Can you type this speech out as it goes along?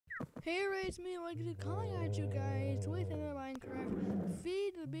Hey, it's me, Legacy, calling at you guys with another Minecraft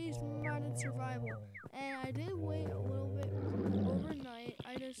Feed the Beast modded survival. And I did wait a little bit overnight.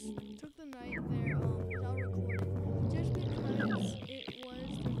 I just took the night there without recording, just because it was just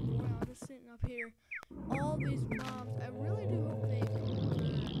boring. I was just sitting up here. All these mobs, I really do hope they burn.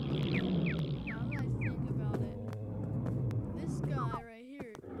 Now that I think about it, this guy right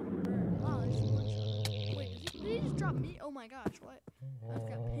here didn't burn. Wow, this looks. Wait, did he just drop me? Oh my gosh, what? I've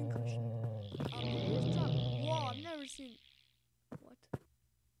got pincushion. Did he just drop? Whoa, I've never seen. What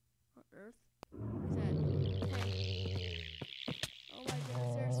on earth is that? Tank. Oh my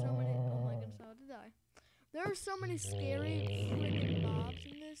goodness, there are so many. Oh my goodness, how did I? There are so many scary freaking mobs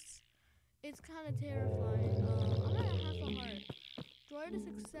in this. It's kind of terrifying. I'm at half a heart. Do I just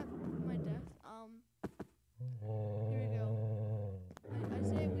accept my death? Here we go. I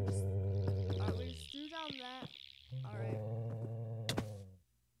say we just. Alright, we just threw down that. Alright.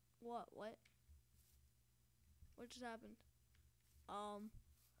 What? What just happened?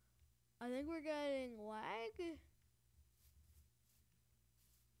 I think we're getting lag.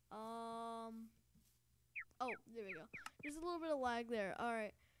 Oh, there we go. There's a little bit of lag there.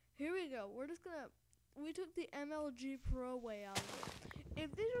 Alright, here we go. We took the MLG Pro way out of it.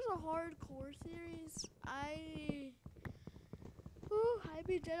 If this was a hardcore series, I'd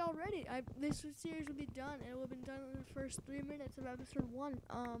be dead already. This series would be done, and it would have been done in the first 3 minutes of episode 1.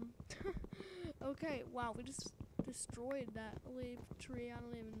 Okay, wow, we just destroyed that leaf tree. I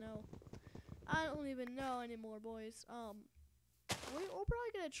don't even know anymore, boys. We'll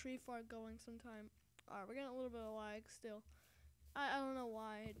probably get a tree fart going sometime. Alright, we're getting a little bit of lag still. I don't know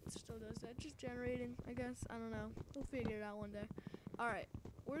why it still does that. Just generating, I guess. I don't know. We'll figure it out one day. Alright,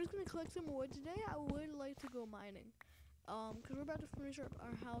 we're just gonna collect some wood today. I would like to go mining. Because we're about to finish up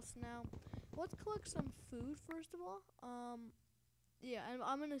our house now. Let's collect some food first of all. Yeah, and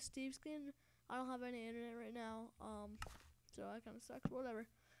I'm in a Steve skin. I don't have any internet right now. So that kind of sucks. Whatever.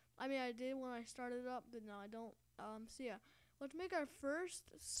 I mean, I did when I started it up, but no, I don't. So yeah, let's make our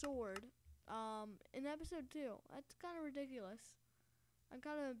first sword. In episode 2. That's kind of ridiculous. I'm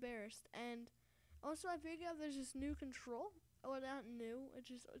kind of embarrassed. And also, I figured out there's this new control. Oh, not new.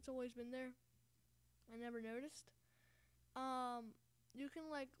 It's always been there. I never noticed. You can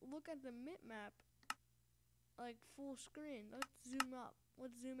like look at the map map, like full screen. Let's zoom up.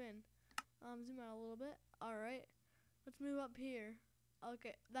 Let's zoom in. Zoom out a little bit. All right. Let's move up here.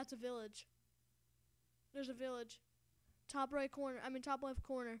 Okay, that's a village. There's a village. Top right corner. Top left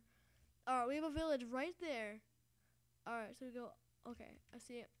corner. All right, we have a village right there. All right, so we go. Okay, I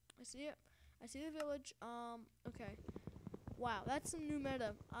see it. I see the village. Okay. Wow, that's some new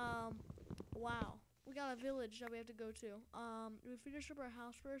meta. Wow. We got a village that we have to go to. Do we finish up our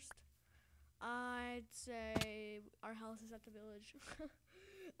house first? I'd say our house is at the village.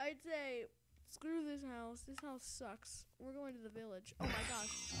 I'd say screw this house. This house sucks. We're going to the village. Oh my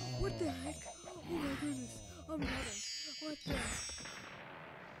gosh. What the heck? Oh my goodness. I'm dying. What the?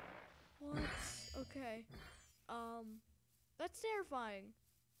 What? Okay. That's terrifying.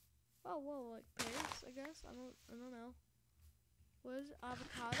 Oh, whoa, like pears, I guess. I don't know. What is it?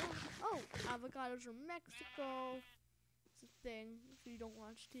 Avocado? Oh, avocados from Mexico. It's a thing. If you don't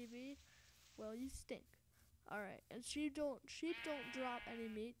watch TV, well, you stink. All right, and sheep don't drop any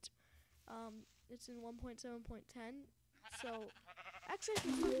meat. It's in 1.7.10. So, actually, if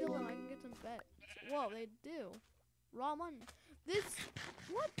you kill them, I can get some pets. Whoa, they do. Raw mutton.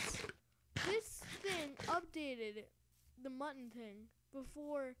 What? This thing updated the mutton thing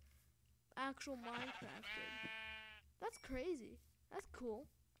before actual Minecraft did. That's crazy. That's cool.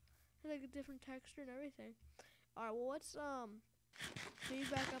 It's like a different texture and everything. Alright, well let's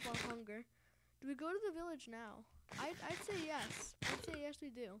feed back up on hunger. Do we go to the village now? I'd say yes. I'd say yes we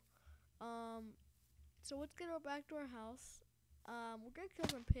do. So let's get back to our house. We're gonna kill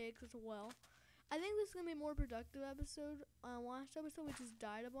some pigs as well. I think this is gonna be a more productive episode. Last episode we just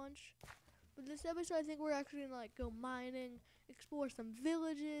died a bunch. But this episode I think we're actually gonna like go mining, explore some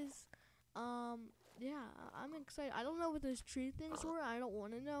villages. Yeah, I'm excited. I don't know what those tree things were. I don't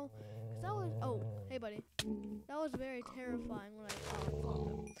want to know. Cause that was, oh, hey buddy. That was very terrifying when I fought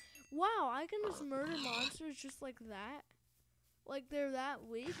them. Wow, I can just murder monsters just like that. Like they're that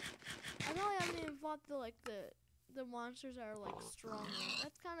weak. I probably haven't even fought the monsters that are like stronger.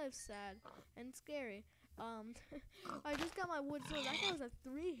 That's kind of sad and scary. I just got my wood sword. That guy was a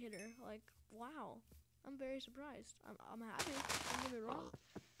 3-hitter. Like, wow. I'm very surprised. I'm happy. Don't get me wrong.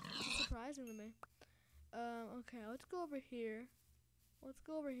 It's surprising to me. Okay, let's go over here.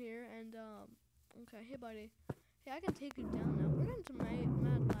 And, okay, hey buddy. Hey, I can take you down now. We're getting some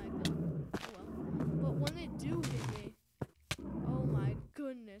mad lag though. Oh well. But when they do hit me, oh my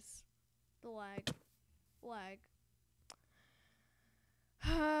goodness. lag.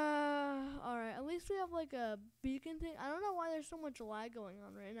 Alright, at least we have like a beacon thing. I don't know why there's so much lag going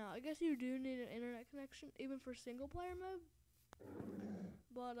on right now. I guess you do need an internet connection, even for single player mode.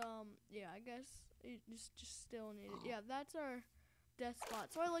 But, yeah, I guess you just still need it. Yeah, that's our death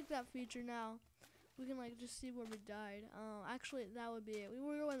spot. So I like that feature now. We can, like, just see where we died. Actually, that would be it. We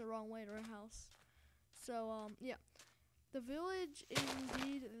were going the wrong way to our house. So, yeah. The village is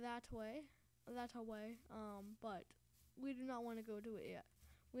indeed that way. But we do not want to go to it yet.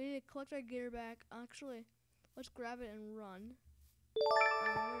 We need to collect our gear back. Actually, let's grab it and run.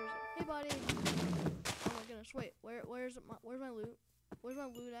 Where is it? Hey, buddy. Oh my goodness. Wait, where's my loot? Where's my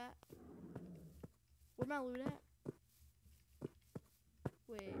loot at? Where's my loot at?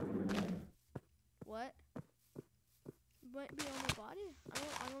 Wait. What? Might be on my body?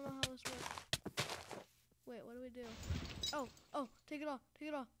 I don't know how this works. Wait, what do we do? Oh, take it off.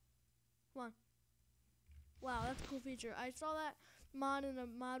 Come on. Wow, that's a cool feature. I saw that mod in a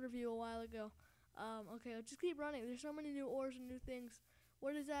mod review a while ago. Okay, let's just keep running. There's so many new ores and new things.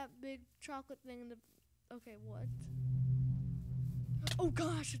 What is that big chocolate thing in the... Okay, what? Oh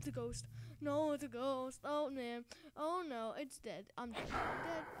gosh, it's a ghost. No, it's a ghost. Oh man. Oh no, it's dead. I'm dead.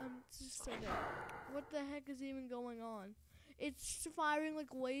 I'm just so dead. What the heck is even going on? It's firing like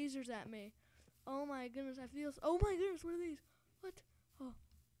lasers at me. Oh my goodness, I feel... Oh my goodness, what are these? What? Oh.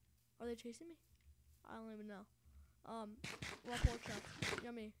 Are they chasing me? I don't even know. Raw pork chops.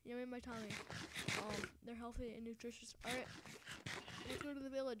 Yummy. Yummy in my tummy. They're healthy and nutritious. Alright. Let's go to the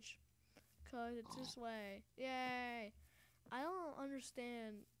village. Cause it's this way. Yay. I don't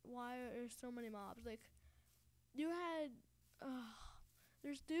understand why there's so many mobs. Like,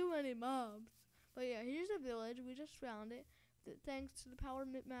 there's too many mobs. But yeah, here's a village. We just found it. Thanks to the Power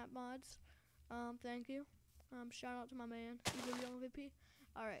Map mods. Thank you. Shout out to my man, Young VP.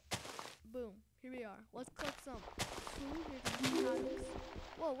 Alright. Boom. Here we are. Let's collect some food. Here's some cactus.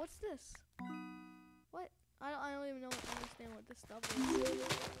 Whoa, what's this? What? I don't even understand what this stuff is.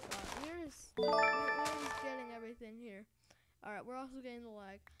 We're just getting everything here. Alright, we're also getting the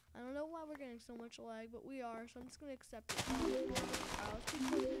lag. I don't know why we're getting so much lag, but we are, so I'm just gonna accept it. Alright, let's keep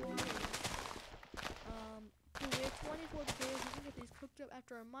cooking. We have 24 potatoes. We can get these cooked up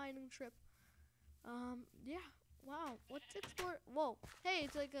after our mining trip. Yeah. Wow. Let's explore. Whoa. Hey,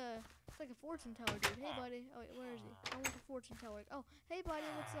 it's like a fortune teller, dude. Hey, buddy. Oh wait, where is he? I want the fortune teller. Oh, hey, buddy.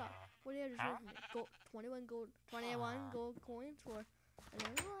 What's up? What do you have to show for me? 21 gold coins for. Well,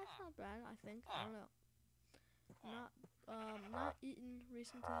 that's not bad. I think. I don't know. Not eaten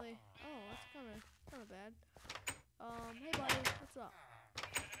recently. Oh, that's kind of bad. Hey, buddy. What's up?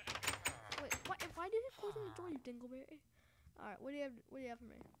 Wait, why did you close the door, you dingleberry? All right. What do you have for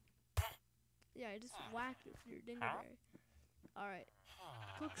me? Yeah, I just whacked it with your dingleberry. Alright.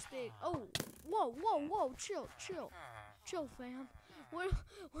 Cook steak. Oh! Whoa! Chill, fam. What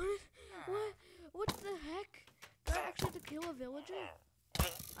the heck? Did I actually have to kill a villager?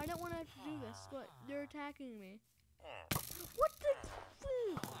 I don't want to have to do this, but they're attacking me. What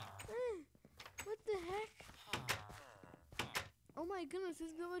the heck? Oh my goodness,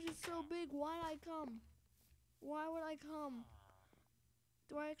 this village is so big. Why would I come?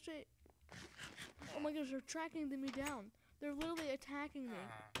 Do I actually... Oh my gosh, they're tracking me down. They're literally attacking me.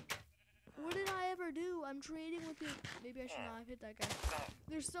 What did I ever do? I'm trading with you. Maybe I should not have hit that guy.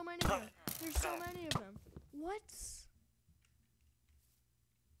 There's so many of them. What?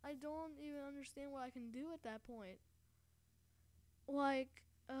 I don't even understand what I can do at that point. Like,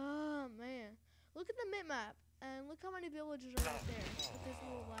 oh man. Look at the map, and look how many villages are right there with this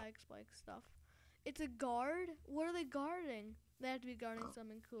little lag spike stuff. It's a guard? What are they guarding? They have to be guarding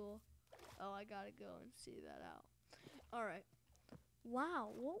something cool. Oh, I gotta go and see that out. Alright.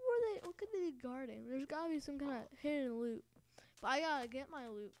 Wow, what could they be guarding? There's gotta be some kind of hidden loot. But I gotta get my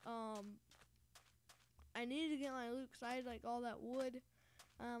loot. I need to get my loot because I had like all that wood.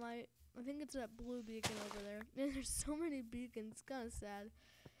 I think it's that blue beacon over there. And there's so many beacons, it's kinda sad.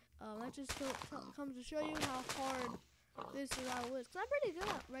 That just comes to show you how hard this survival is. Cause I'm pretty good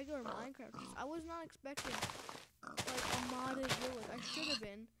at regular Minecraft. I was not expecting like a modded village. I should have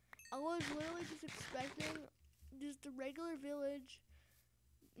been. I was literally just expecting just a regular village,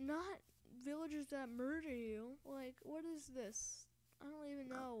 not villagers that murder you. Like, what is this? I don't even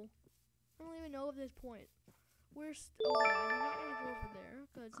know. I don't even know at this point. Okay, I'm not gonna go over there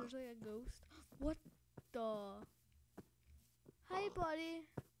because there's like a ghost. What the? Hey, buddy.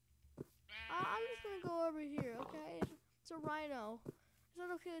 I'm just gonna go over here, okay? It's a rhino. Is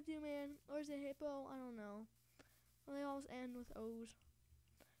that okay with you, man? Or is it hippo? I don't know. Well, they all end with O's.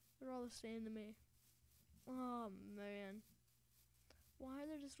 They're all the same to me. Oh, man. Why are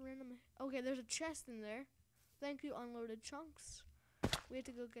there just random? Okay, there's a chest in there. Thank you, unloaded chunks. We have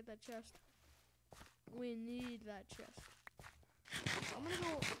to go get that chest. We need that chest. So I'm gonna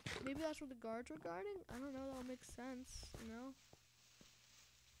go. Maybe that's what the guards were guarding. I don't know. That'll make sense. You know.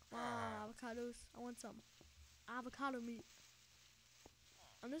 Wow, avocados. I want some avocado meat.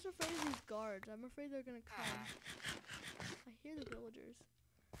 I'm just afraid of these guards. I'm afraid they're gonna come. I hear the villagers.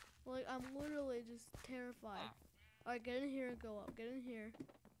 Like, I'm literally just terrified. Alright, get in here and go up. Get in here.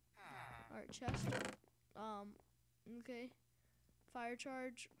 Alright, chest. Okay. Fire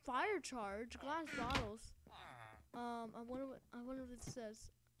charge. Fire charge? Glass bottles. I wonder what it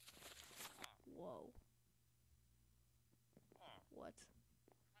says. Whoa. What?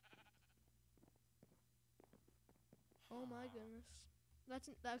 Oh my goodness. That's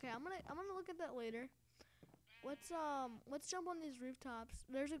okay. I'm gonna look at that later. Let's jump on these rooftops.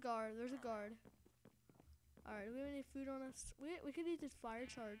 There's a guard. There's a guard. All right. Do we have any food on us? We could eat this fire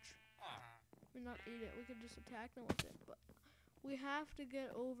charge. I mean, not eat it. We could just attack them with it. But we have to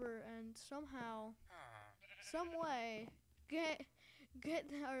get over and somehow, some way, get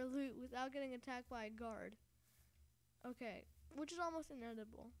our loot without getting attacked by a guard. Okay, which is almost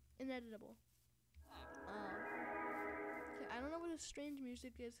inedible. Okay, I don't know what this strange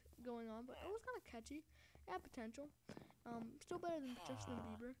music is going on, but it was kind of catchy. Yeah, potential. Still better than Justin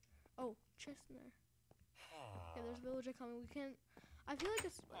Bieber. Oh, chest in there. Okay, there's a villager coming. We can't. I feel like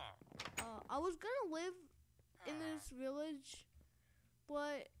it's. I was gonna live in this village,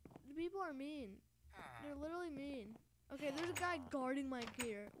 but the people are mean. They're literally mean. Okay, there's a guy guarding my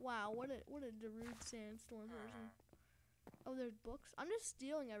gear. Wow, what a rude sandstorm person. Oh, there's books. I'm just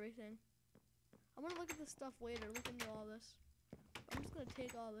stealing everything. I'm gonna look at this stuff later. Look into all this. I'm just gonna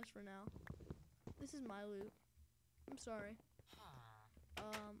take all this for now. This is my loot. I'm sorry.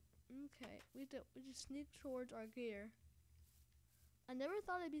 Okay. We just sneak towards our gear. I never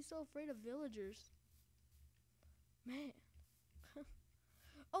thought I'd be so afraid of villagers. Man.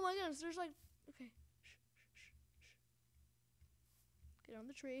 Oh my goodness, there's like, okay. Shh. Get on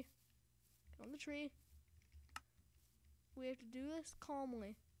the tree. Get on the tree. We have to do this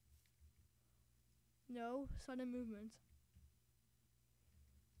calmly. No sudden movements.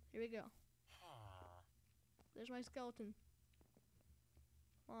 Here we go. There's my skeleton.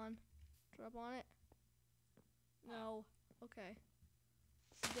 Come on. Drop on it. No. Okay.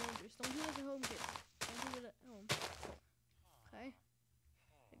 It's dangerous. Don't do this at home, kids. Don't do it at home. Okay.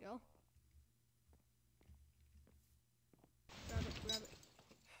 There you go. Grab it.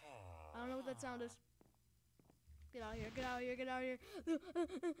 I don't know what that sound is. Get out of here.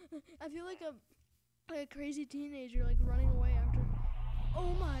 I feel like a crazy teenager, like running away after.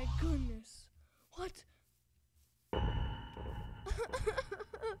 Oh my goodness. What?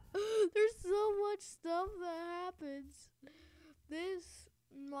 There's so much stuff that happens. This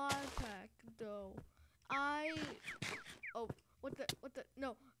mod pack, though. Oh, what the?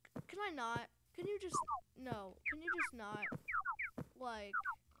 No. Can I not? Can you just not? Like,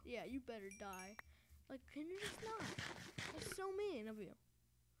 yeah, you better die. Like, can you just not? That's so mean of you.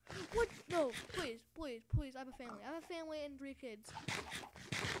 What? No, please. I have a family and 3 kids.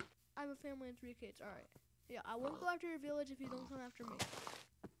 Alright. Yeah, I won't go after your village if you don't come after me.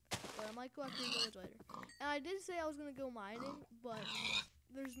 But I might go after your village later. And I did say I was gonna go mining, but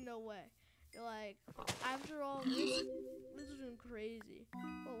there's no way. Like, after all this has been crazy.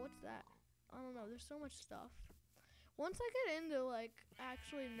 Oh, what's that? I don't know. There's so much stuff. Once I get into, like,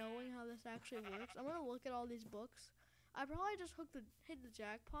 actually knowing how this actually works, I'm gonna look at all these books. I probably just hit the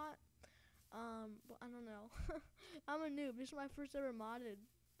jackpot. But I don't know. I'm a noob. This is my first ever modded,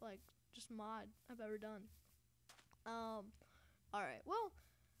 like, just mod I've ever done. Alright. Well,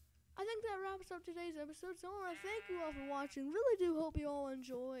 I think that wraps up today's episode. So I want to thank you all for watching. Really do hope you all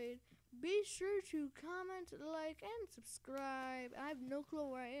enjoyed. Be sure to comment, like, and subscribe. I have no clue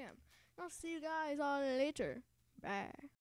where I am. I'll see you guys all later. Bye.